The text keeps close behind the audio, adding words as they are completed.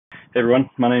Hey everyone,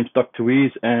 my name's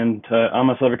DrWeez and I'm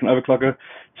a South African overclocker.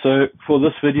 So for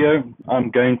this video,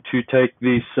 I'm going to take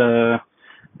this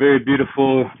very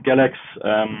beautiful Galax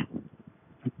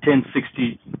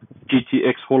 1060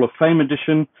 GTX Hall of Fame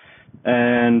edition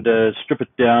and strip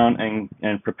it down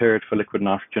and prepare it for liquid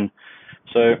nitrogen.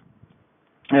 So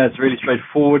yeah, it's really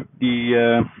straightforward.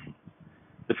 The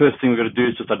first thing we've got to do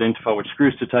is just identify which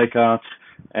screws to take out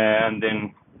and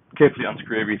then carefully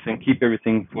unscrew everything, keep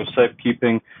everything for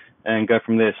safekeeping, and go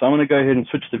from there. So I'm going to go ahead and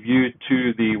switch the view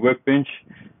to the workbench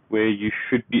where you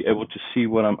should be able to see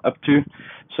what I'm up to.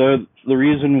 So the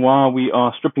reason why we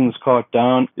are stripping this card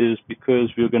down is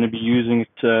because we're going to be using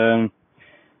it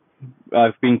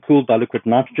being cooled by liquid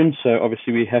nitrogen. So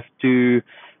obviously we have to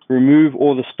remove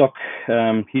all the stock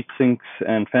heat sinks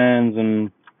and fans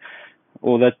and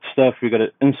all that stuff. We've got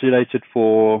to insulate it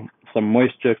for some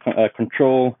moisture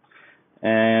control,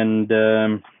 and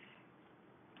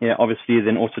yeah, obviously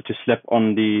then also to slap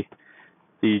on the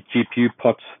GPU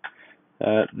pot.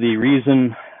 The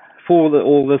reason for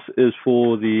all this is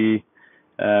for the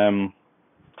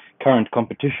current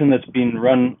competition that's been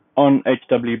run on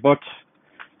HWBot,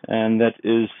 and that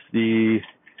is the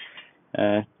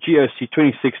GOC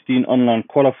 2016 online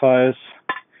qualifiers.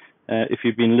 If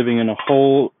you've been living in a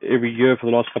hole every year for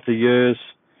the last couple of years,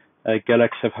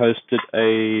 Galax have hosted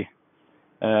a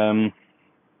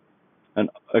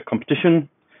competition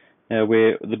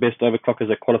where the best overclockers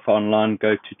that qualify online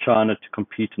go to China to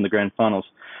compete in the grand finals.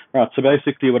 Right, so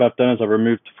basically what I've done is I've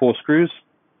removed 4 screws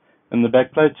in the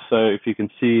backplate. So if you can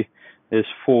see, there's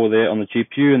 4 there on the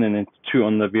GPU and then 2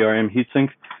 on the VRM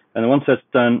heatsink. And once that's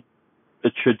done,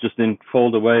 it should just then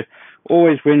fold away.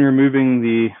 Always when removing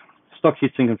the stock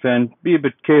heatsink and fan, be a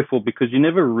bit careful because you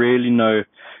never really know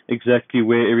exactly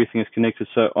where everything is connected.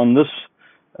 So on this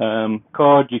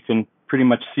card, you can pretty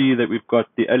much see that we've got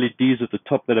the LEDs at the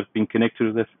top that have been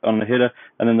connected with on the header,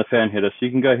 and then the fan header. So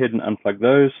you can go ahead and unplug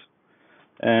those,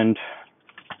 and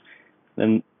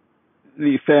then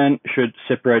the fan should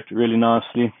separate really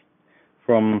nicely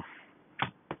from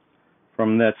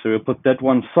that. So we'll put that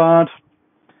one side,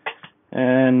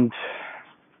 and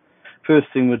first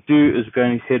thing we'll do is go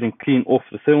ahead and clean off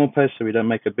the thermal paste so we don't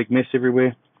make a big mess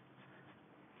everywhere.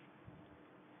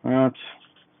 All right.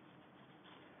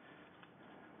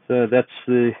 So that's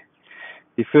the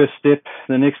first step.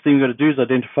 The next thing we've got to do is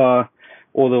identify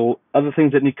all the other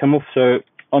things that need to come off. So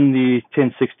on the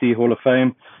 1060 Hall of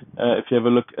Fame, if you have a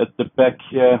look at the back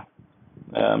here,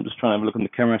 I'm just trying to have a look on the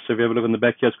camera. So if you have a look on the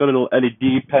back here, it's got a little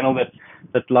LED panel that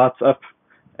lights up,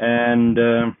 and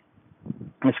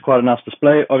it's quite a nice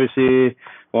display. Obviously,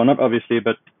 well, not obviously,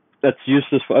 but that's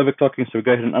useless for overclocking. So we'll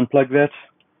go ahead and unplug that,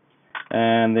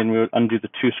 and then we'll undo the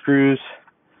 2 screws,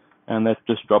 and that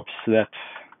just drops that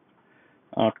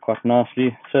out quite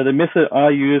nicely. So the method I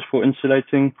use for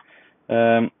insulating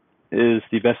is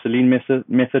the Vaseline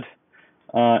method.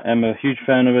 I am a huge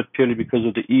fan of it purely because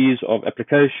of the ease of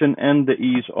application and the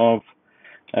ease of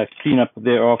cleanup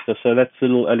thereafter. So that's the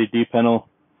little LED panel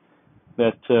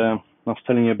that I was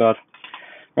telling you about.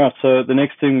 Right, so the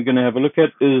next thing we're going to have a look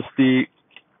at is the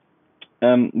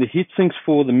heat sinks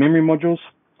for the memory modules.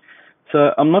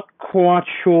 So I'm not quite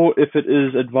sure if it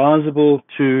is advisable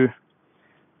to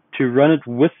run it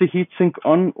with the heatsink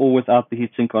on or without the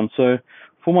heatsink on. So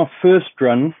for my first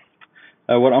run,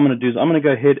 what I'm going to do is I'm going to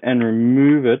go ahead and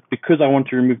remove it because I want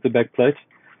to remove the backplate.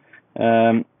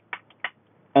 And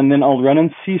then I'll run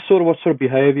and see sort of what sort of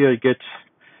behavior I get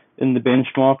in the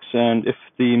benchmarks and if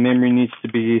the memory needs to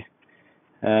be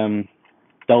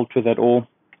dealt with at all.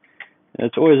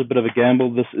 It's always a bit of a gamble.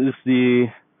 This is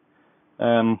the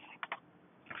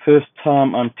first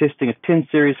time I'm testing a 10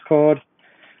 series card,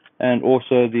 and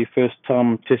also the first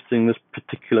time I'm testing this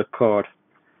particular card.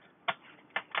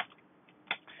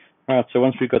 Alright, so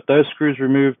once we've got those screws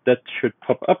removed, that should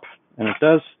pop up, and it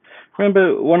does.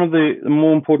 Remember, one of the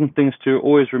more important things to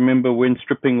always remember when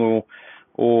stripping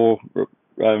or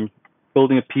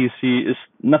building a PC is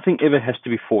nothing ever has to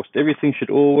be forced. Everything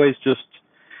should always just,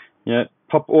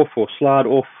 pop off or slide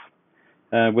off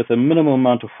with a minimal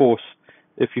amount of force.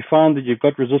 If you find that you've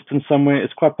got resistance somewhere,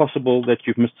 it's quite possible that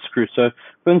you've missed a screw. So,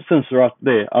 for instance, right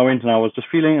there, I went and I was just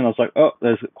feeling, and I was like, oh,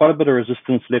 there's quite a bit of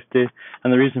resistance left there.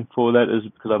 And the reason for that is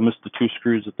because I missed the 2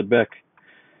 screws at the back.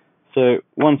 So,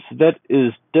 once that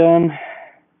is done,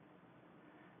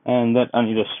 and that I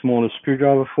need a smaller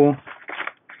screwdriver for.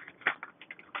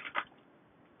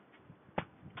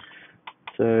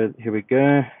 So, here we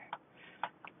go.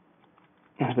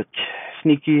 A bit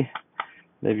sneaky.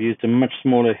 They've used a much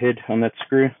smaller head on that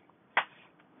screw.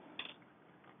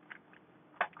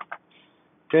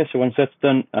 Okay, so once that's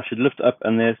done, I should lift up,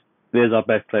 and there's our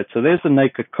backplate. So there's the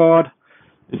naked card.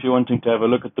 if you're wanting to have a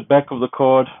look at the back of the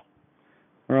card,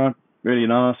 right, really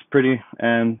nice, pretty,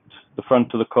 and the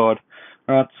front of the card.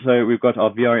 Right, so we've got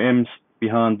our VRMs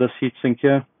behind this heatsink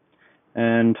here,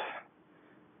 and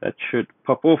that should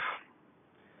pop off.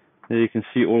 There you can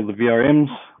see all the VRMs,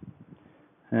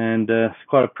 and it's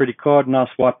quite a pretty card, nice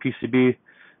white PCB,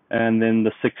 and then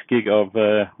the 6 gig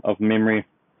of memory.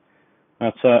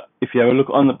 Right, so if you have a look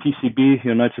on the PCB,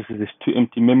 you'll notice that there's 2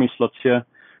 empty memory slots here.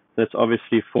 That's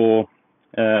obviously for,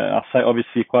 I say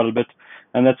obviously quite a bit,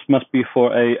 and that must be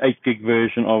for a 8 gig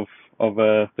version of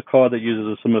the card that uses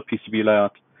a similar PCB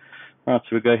layout. Right,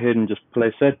 so we go ahead and just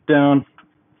place that down,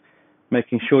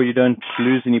 making sure you don't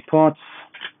lose any parts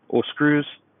or screws,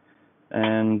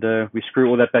 and we screw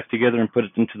all that back together and put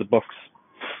it into the box.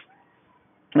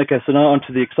 Okay, so now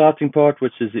onto the exciting part,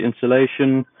 which is the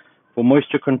insulation for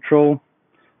moisture control.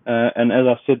 And as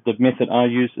I said, the method I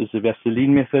use is the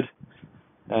Vaseline method.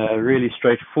 Really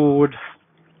straightforward.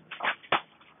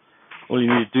 All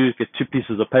you need to do is get 2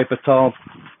 pieces of paper towel,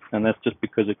 and that's just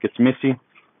because it gets messy.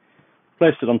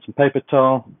 Place it on some paper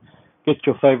towel. Get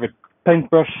your favorite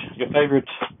paintbrush, your favorite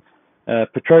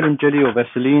petroleum jelly or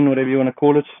Vaseline, whatever you want to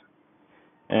call it,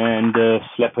 and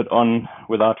slap it on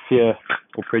without fear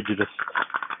or prejudice.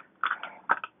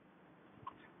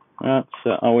 Right,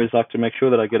 so I always like to make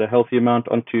sure that I get a healthy amount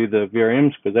onto the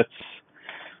VRMs, because that's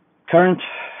current,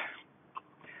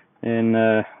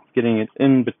 and getting it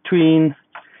in between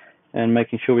and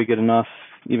making sure we get a nice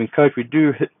even coat. We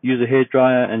do use a hair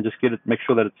dryer and just make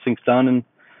sure that it sinks down in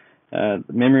the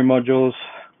memory modules,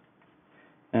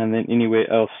 and then anywhere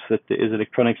else that there is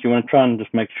electronics. You want to try and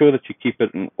just make sure that you keep it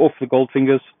off the gold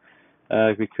fingers,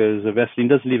 because the Vaseline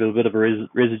does leave a bit of a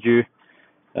residue.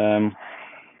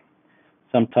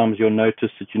 Sometimes you'll notice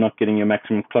that you're not getting your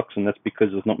maximum clocks, and that's because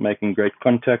it's not making great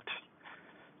contact.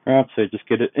 Alright, so just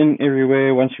get it in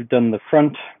everywhere. Once you've done the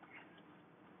front,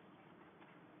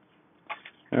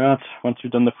 once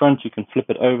you've done the front, you can flip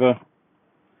it over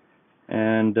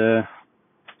and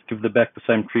give the back the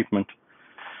same treatment.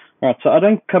 Alright, so I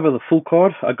don't cover the full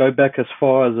card. I go back as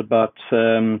far as about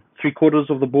 3/4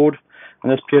 of the board,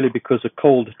 and that's purely because the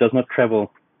cold does not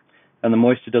travel and the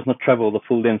moisture does not travel the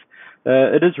full length.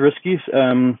 It is risky.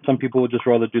 Some people would just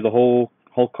rather do the whole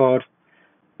card,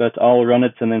 but I'll run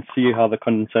it and then see how the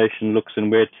condensation looks and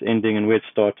where it's ending and where it's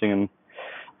starting, and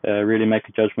really make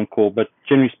a judgment call. But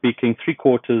generally speaking,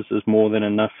 3/4 is more than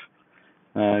enough.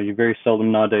 You very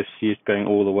seldom nowadays see it going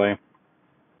all the way.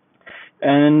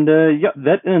 And yeah,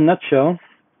 that in a nutshell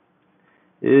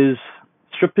is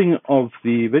stripping of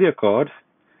the video card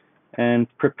and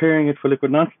preparing it for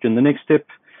liquid nitrogen. The next step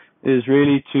is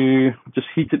really to just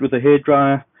heat it with a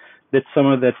hairdryer, let some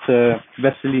of that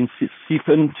Vaseline seep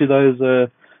into those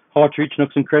hard to reach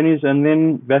nooks and crannies, and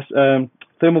then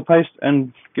thermal paste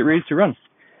and get ready to run.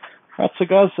 Right, so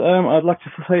guys, I'd like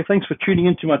to say thanks for tuning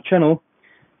into my channel.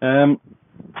 I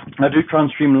do try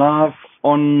and stream live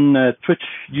on Twitch,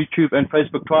 YouTube, and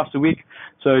Facebook twice a week,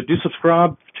 so do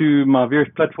subscribe to my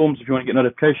various platforms if you want to get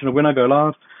notification of when I go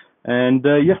live. And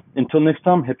yeah, until next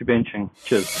time, happy benching.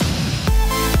 Cheers.